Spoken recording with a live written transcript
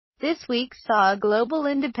This week saw global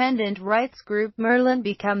independent rights group Merlin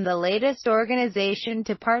become the latest organization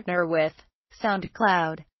to partner with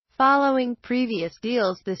SoundCloud. Following previous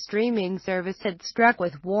deals the streaming service had struck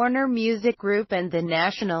with Warner Music Group and the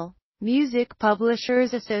National Music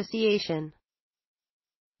Publishers Association.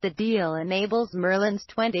 The deal enables Merlin's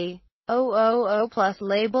 20,000+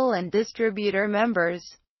 label and distributor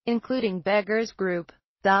members, including Beggars Group,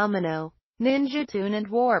 Domino, Ninja Tune and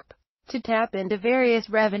Warp, to tap into various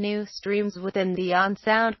revenue streams within the On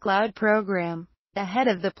SoundCloud program, ahead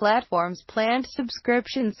of the platform's planned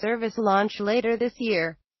subscription service launch later this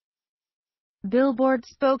year. Billboard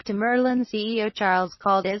spoke to Merlin CEO Charles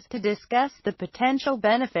Caldas to discuss the potential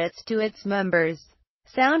benefits to its members,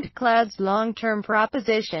 SoundCloud's long-term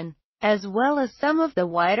proposition, as well as some of the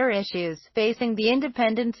wider issues facing the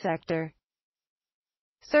independent sector.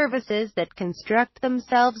 Services that construct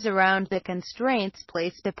themselves around the constraints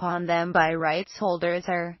placed upon them by rights holders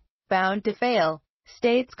are bound to fail,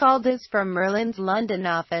 states Caldas from Merlin's London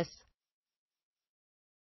office.